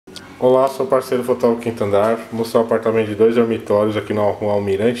Olá, sou parceiro fotógrafo Quinto Andar. Vou mostrar o apartamento de 2 dormitórios aqui na rua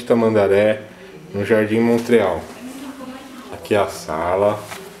Almirante, Tamandaré, no Jardim, Montreal. Aqui é a sala,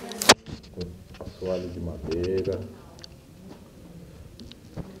 assoalho de madeira,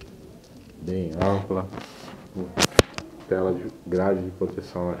 bem ampla, tela de grade de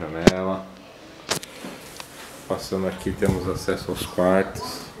proteção na janela. Passando aqui temos acesso aos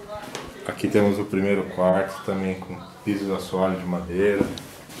quartos. Aqui temos o primeiro quarto, também com piso de assoalho de madeira,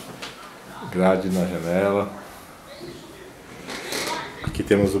 grade na janela. Aqui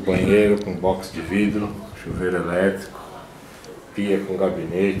temos o banheiro com box de vidro, chuveiro elétrico, pia com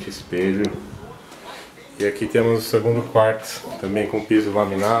gabinete, espelho. E aqui temos o segundo quarto, também com piso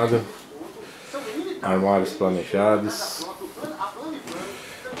laminado, armários planejados.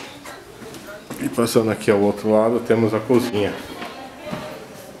 E passando aqui ao outro lado temos a cozinha.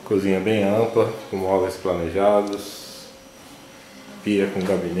 Cozinha bem ampla, com móveis planejados, pia com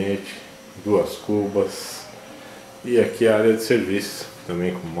gabinete, 2 cubas. E aqui a área de serviço,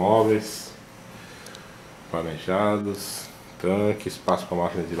 também com móveis planejados, tanque, espaço para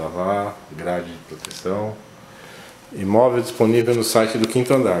máquina de lavar, grade de proteção. Imóvel disponível no site do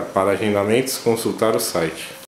Quinto Andar. Para agendamentos, consultar o site.